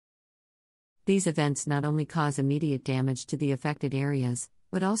 These events not only cause immediate damage to the affected areas,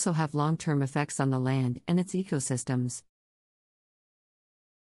 but also have long-term effects on the land and its ecosystems.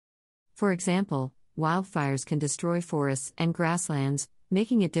 For example, wildfires can destroy forests and grasslands,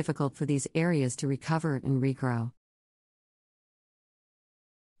 making it difficult for these areas to recover and regrow.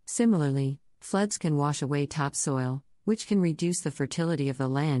 Similarly, floods can wash away topsoil, which can reduce the fertility of the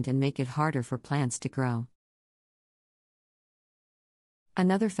land and make it harder for plants to grow.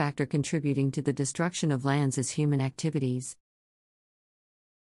 Another factor contributing to the destruction of lands is human activities.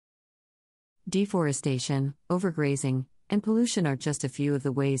 Deforestation, overgrazing, and pollution are just a few of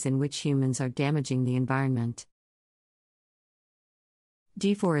the ways in which humans are damaging the environment.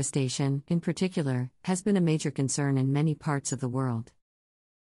 Deforestation, in particular, has been a major concern in many parts of the world.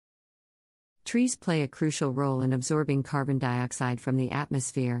 Trees play a crucial role in absorbing carbon dioxide from the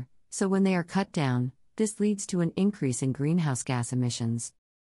atmosphere, so when they are cut down, this leads to an increase in greenhouse gas emissions.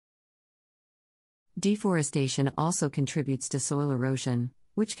 Deforestation also contributes to soil erosion,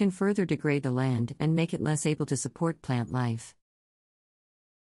 which can further degrade the land and make it less able to support plant life.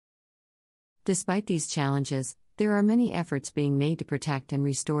 Despite these challenges, there are many efforts being made to protect and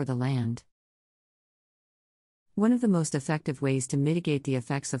restore the land. One of the most effective ways to mitigate the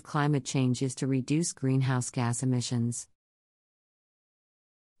effects of climate change is to reduce greenhouse gas emissions.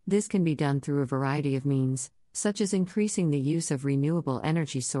 This can be done through a variety of means, such as increasing the use of renewable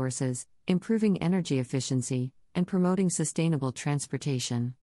energy sources, improving energy efficiency, and promoting sustainable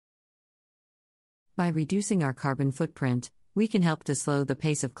transportation. By reducing our carbon footprint, we can help to slow the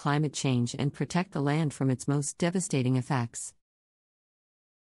pace of climate change and protect the land from its most devastating effects.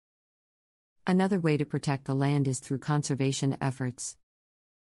 Another way to protect the land is through conservation efforts.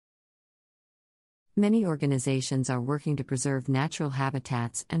 Many organizations are working to preserve natural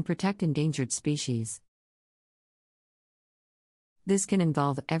habitats and protect endangered species. This can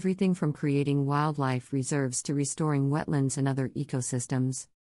involve everything from creating wildlife reserves to restoring wetlands and other ecosystems.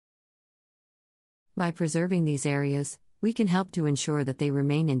 By preserving these areas, we can help to ensure that they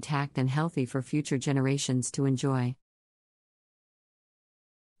remain intact and healthy for future generations to enjoy.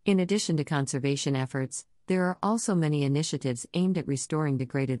 In addition to conservation efforts, there are also many initiatives aimed at restoring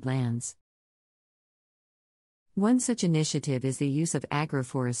degraded lands. One such initiative is the use of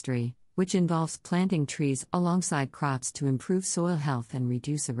agroforestry, which involves planting trees alongside crops to improve soil health and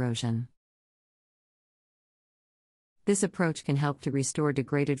reduce erosion. This approach can help to restore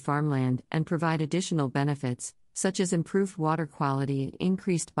degraded farmland and provide additional benefits, such as improved water quality and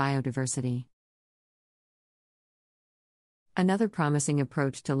increased biodiversity. Another promising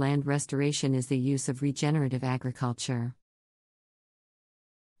approach to land restoration is the use of regenerative agriculture.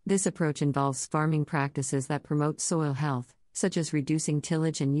 This approach involves farming practices that promote soil health, such as reducing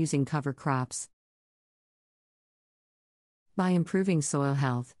tillage and using cover crops. By improving soil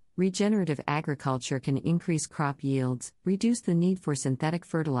health, regenerative agriculture can increase crop yields, reduce the need for synthetic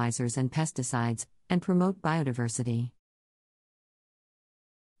fertilizers and pesticides, and promote biodiversity.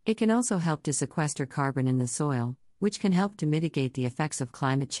 It can also help to sequester carbon in the soil, which can help to mitigate the effects of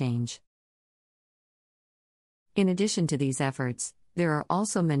climate change. In addition to these efforts, there are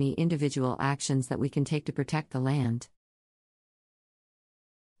also many individual actions that we can take to protect the land.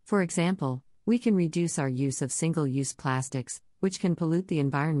 For example, we can reduce our use of single-use plastics, which can pollute the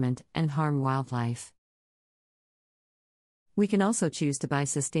environment and harm wildlife. We can also choose to buy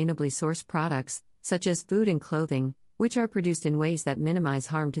sustainably sourced products, such as food and clothing, which are produced in ways that minimize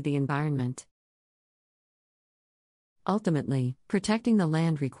harm to the environment. Ultimately, protecting the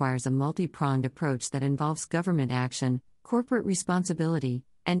land requires a multi-pronged approach that involves government action, corporate responsibility,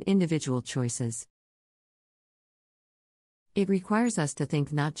 and individual choices. It requires us to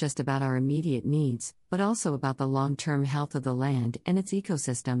think not just about our immediate needs, but also about the long-term health of the land and its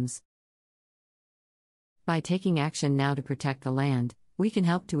ecosystems. By taking action now to protect the land, we can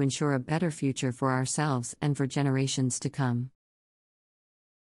help to ensure a better future for ourselves and for generations to come.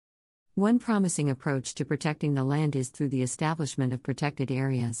 One promising approach to protecting the land is through the establishment of protected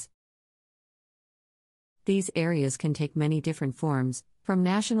areas. These areas can take many different forms, from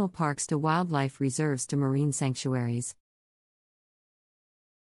national parks to wildlife reserves to marine sanctuaries.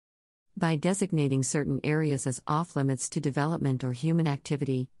 By designating certain areas as off-limits to development or human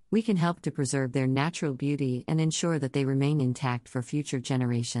activity, we can help to preserve their natural beauty and ensure that they remain intact for future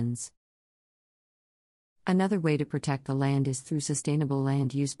generations. Another way to protect the land is through sustainable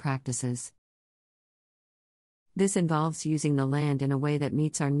land use practices. This involves using the land in a way that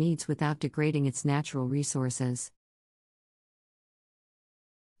meets our needs without degrading its natural resources.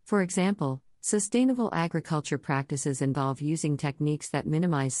 For example, sustainable agriculture practices involve using techniques that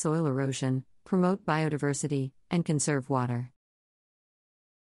minimize soil erosion, promote biodiversity, and conserve water.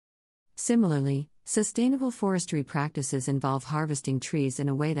 Similarly, sustainable forestry practices involve harvesting trees in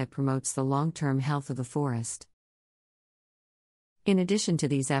a way that promotes the long-term health of the forest. In addition to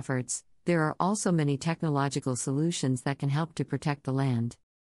these efforts, there are also many technological solutions that can help to protect the land.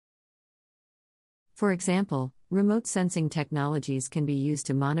 For example, remote sensing technologies can be used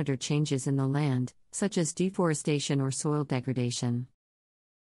to monitor changes in the land, such as deforestation or soil degradation.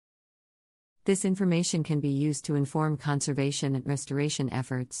 This information can be used to inform conservation and restoration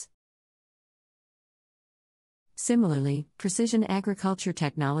efforts. Similarly, precision agriculture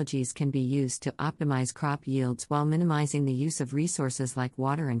technologies can be used to optimize crop yields while minimizing the use of resources like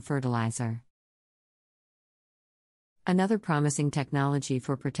water and fertilizer. Another promising technology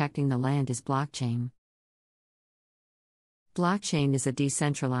for protecting the land is blockchain. Blockchain is a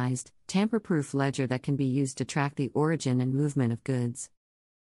decentralized, tamper-proof ledger that can be used to track the origin and movement of goods.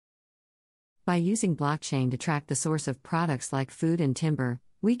 By using blockchain to track the source of products like food and timber,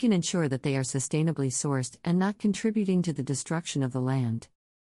 we can ensure that they are sustainably sourced and not contributing to the destruction of the land.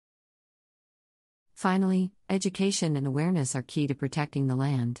 Finally, education and awareness are key to protecting the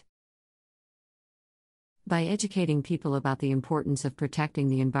land. By educating people about the importance of protecting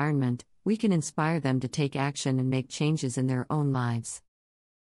the environment, we can inspire them to take action and make changes in their own lives.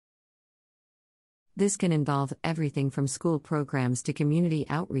 This can involve everything from school programs to community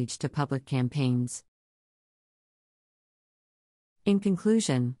outreach to public campaigns. In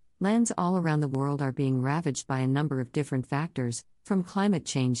conclusion, lands all around the world are being ravaged by a number of different factors, from climate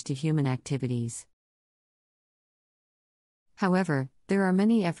change to human activities. However, there are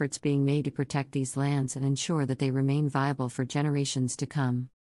many efforts being made to protect these lands and ensure that they remain viable for generations to come.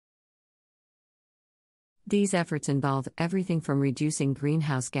 These efforts involve everything from reducing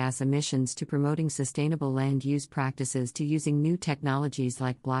greenhouse gas emissions to promoting sustainable land use practices to using new technologies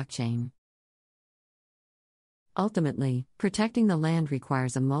like blockchain. Ultimately, protecting the land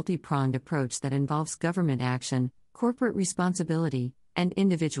requires a multi-pronged approach that involves government action, corporate responsibility, and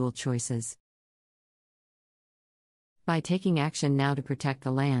individual choices. By taking action now to protect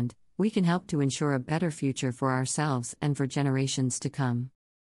the land, we can help to ensure a better future for ourselves and for generations to come.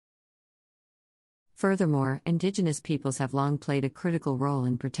 Furthermore, indigenous peoples have long played a critical role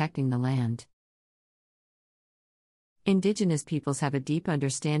in protecting the land. Indigenous peoples have a deep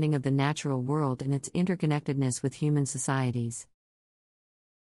understanding of the natural world and its interconnectedness with human societies.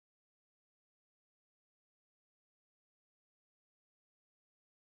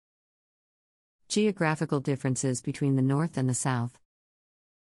 Geographical differences between the North and the South.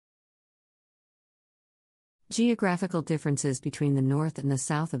 Geographical differences between the North and the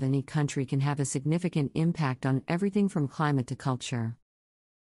South of any country can have a significant impact on everything from climate to culture.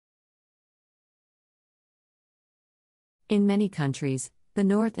 In many countries, the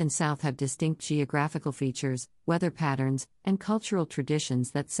North and South have distinct geographical features, weather patterns, and cultural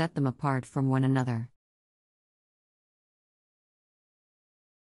traditions that set them apart from one another.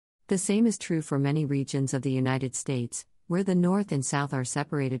 The same is true for many regions of the United States, where the North and South are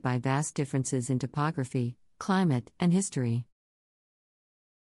separated by vast differences in topography, climate, and history.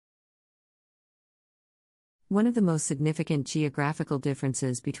 One of the most significant geographical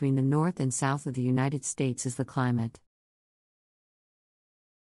differences between the North and South of the United States is the climate.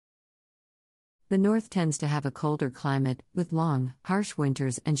 The North tends to have a colder climate, with long, harsh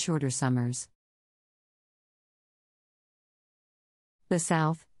winters and shorter summers. The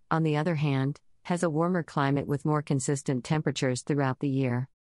South, on the other hand, has a warmer climate with more consistent temperatures throughout the year.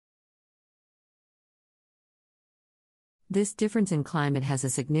 This difference in climate has a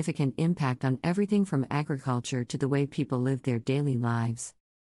significant impact on everything from agriculture to the way people live their daily lives.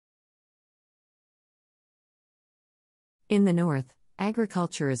 In the North,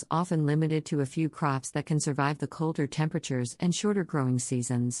 agriculture is often limited to a few crops that can survive the colder temperatures and shorter growing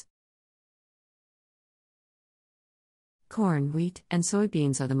seasons. Corn, wheat, and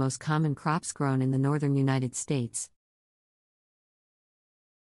soybeans are the most common crops grown in the northern United States.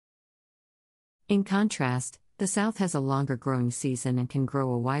 In contrast, the South has a longer growing season and can grow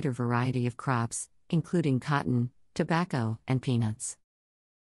a wider variety of crops, including cotton, tobacco, and peanuts.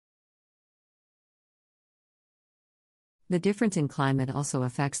 The difference in climate also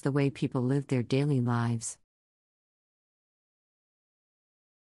affects the way people live their daily lives.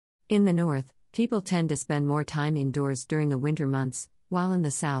 In the North, people tend to spend more time indoors during the winter months, while in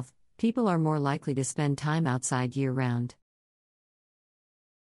the South, people are more likely to spend time outside year-round.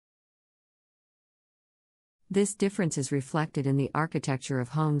 This difference is reflected in the architecture of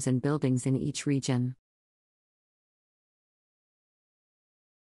homes and buildings in each region.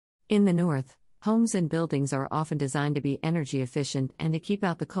 In the North, homes and buildings are often designed to be energy efficient and to keep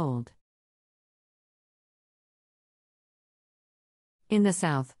out the cold. In the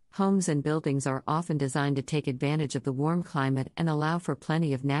South, homes and buildings are often designed to take advantage of the warm climate and allow for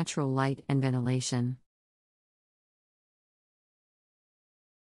plenty of natural light and ventilation.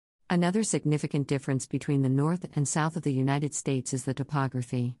 Another significant difference between the North and South of the United States is the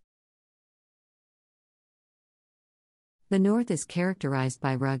topography. The North is characterized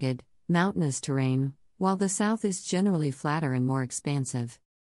by rugged, mountainous terrain, while the South is generally flatter and more expansive.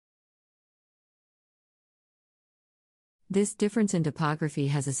 This difference in topography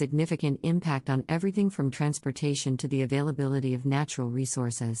has a significant impact on everything from transportation to the availability of natural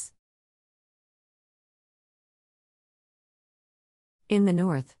resources. In the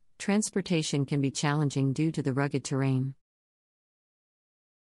North, transportation can be challenging due to the rugged terrain.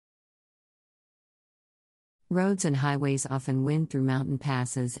 Roads and highways often wind through mountain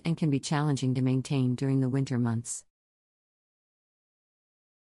passes and can be challenging to maintain during the winter months.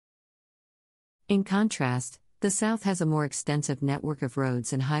 In contrast, the South has a more extensive network of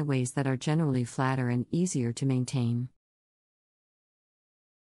roads and highways that are generally flatter and easier to maintain.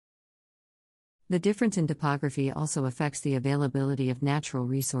 The difference in topography also affects the availability of natural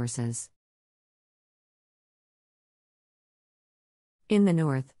resources. In the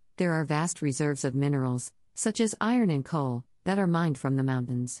North, there are vast reserves of minerals, such as iron and coal, that are mined from the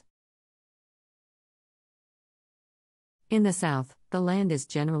mountains. In the South, the land is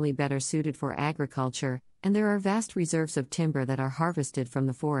generally better suited for agriculture, and there are vast reserves of timber that are harvested from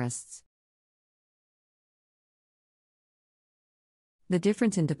the forests. The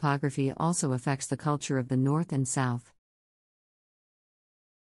difference in topography also affects the culture of the North and South.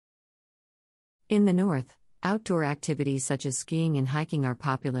 In the north, outdoor activities such as skiing and hiking are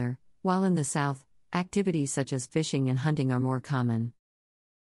popular, while in the south, activities such as fishing and hunting are more common.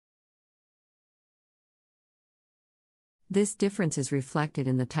 This difference is reflected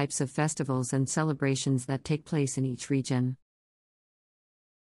in the types of festivals and celebrations that take place in each region.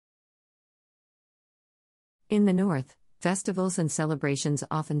 In the north, festivals and celebrations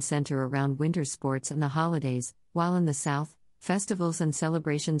often center around winter sports and the holidays, while in the south, festivals and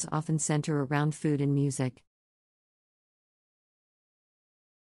celebrations often center around food and music.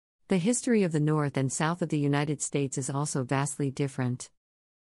 The history of the North and South of the United States is also vastly different.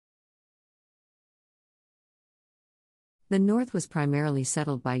 The North was primarily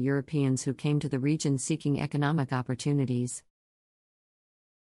settled by Europeans who came to the region seeking economic opportunities.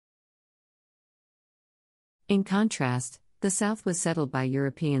 In contrast, the South was settled by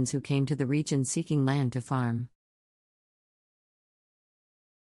Europeans who came to the region seeking land to farm.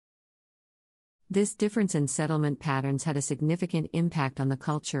 This difference in settlement patterns had a significant impact on the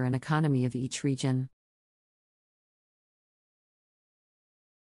culture and economy of each region.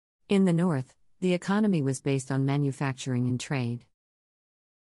 In the North, the economy was based on manufacturing and trade.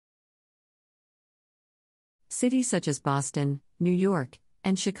 Cities such as Boston, New York,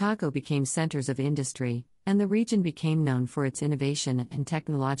 and Chicago became centers of industry, and the region became known for its innovation and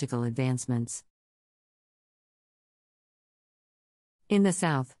technological advancements. In the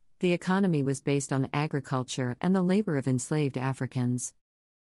South, the economy was based on agriculture and the labor of enslaved Africans.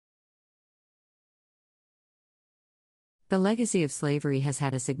 The legacy of slavery has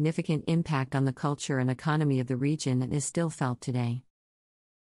had a significant impact on the culture and economy of the region and is still felt today.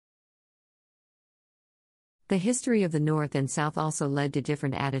 The history of the North and South also led to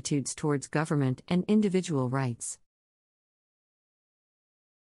different attitudes towards government and individual rights.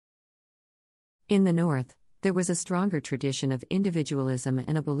 In the North, there was a stronger tradition of individualism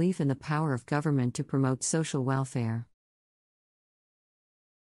and a belief in the power of government to promote social welfare.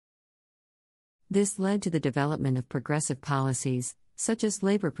 This led to the development of progressive policies, such as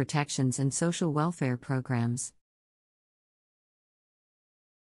labor protections and social welfare programs.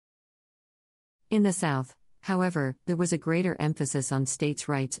 In the South, however, there was a greater emphasis on states'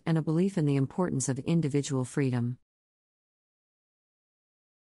 rights and a belief in the importance of individual freedom.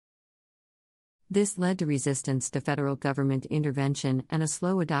 This led to resistance to federal government intervention and a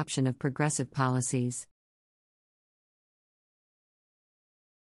slow adoption of progressive policies.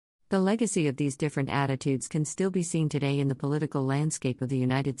 The legacy of these different attitudes can still be seen today in the political landscape of the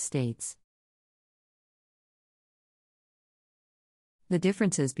United States. The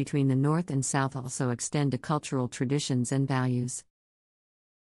differences between the North and South also extend to cultural traditions and values.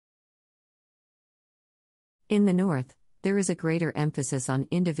 In the North, there is a greater emphasis on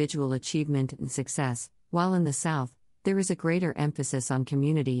individual achievement and success, while in the South, there is a greater emphasis on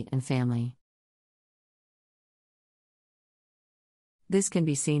community and family. This can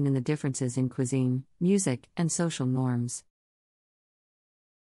be seen in the differences in cuisine, music, and social norms.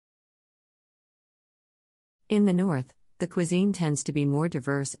 In the North, the cuisine tends to be more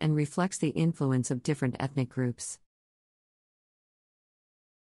diverse and reflects the influence of different ethnic groups.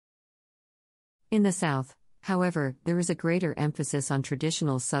 In the South, however, there is a greater emphasis on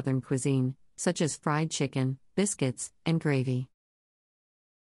traditional Southern cuisine, such as fried chicken, biscuits, and gravy.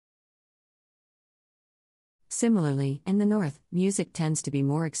 Similarly, in the North, music tends to be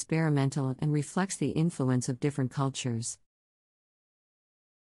more experimental and reflects the influence of different cultures.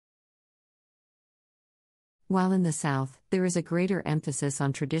 While in the South, there is a greater emphasis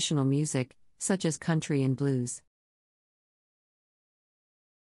on traditional music, such as country and blues.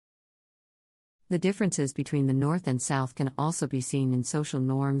 The differences between the North and South can also be seen in social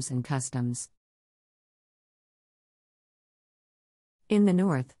norms and customs. In the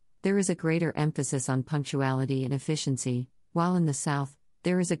North, there is a greater emphasis on punctuality and efficiency, while in the South,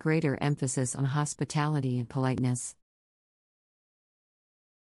 there is a greater emphasis on hospitality and politeness.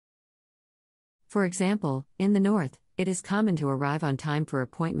 For example, in the North, it is common to arrive on time for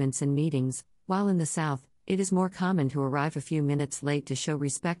appointments and meetings, while in the South, it is more common to arrive a few minutes late to show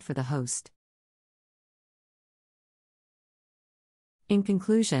respect for the host. In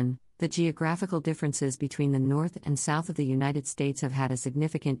conclusion, the geographical differences between the North and South of the United States have had a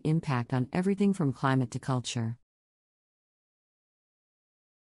significant impact on everything from climate to culture.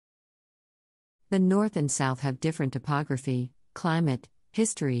 The North and South have different topography, climate,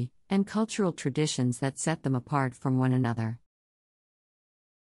 history, and cultural traditions that set them apart from one another.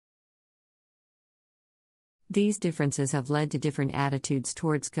 These differences have led to different attitudes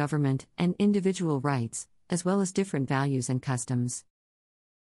towards government and individual rights, as well as different values and customs.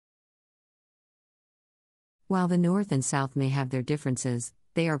 While the North and South may have their differences,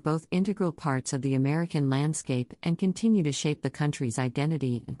 they are both integral parts of the American landscape and continue to shape the country's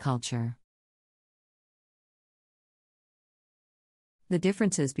identity and culture. The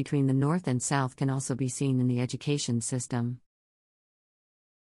differences between the North and South can also be seen in the education system.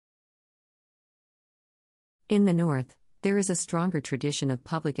 In the North, there is a stronger tradition of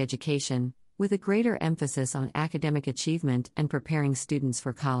public education, with a greater emphasis on academic achievement and preparing students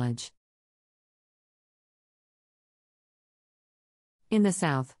for college. In the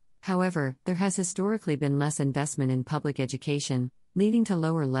South, however, there has historically been less investment in public education, leading to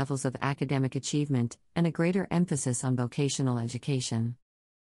lower levels of academic achievement and a greater emphasis on vocational education.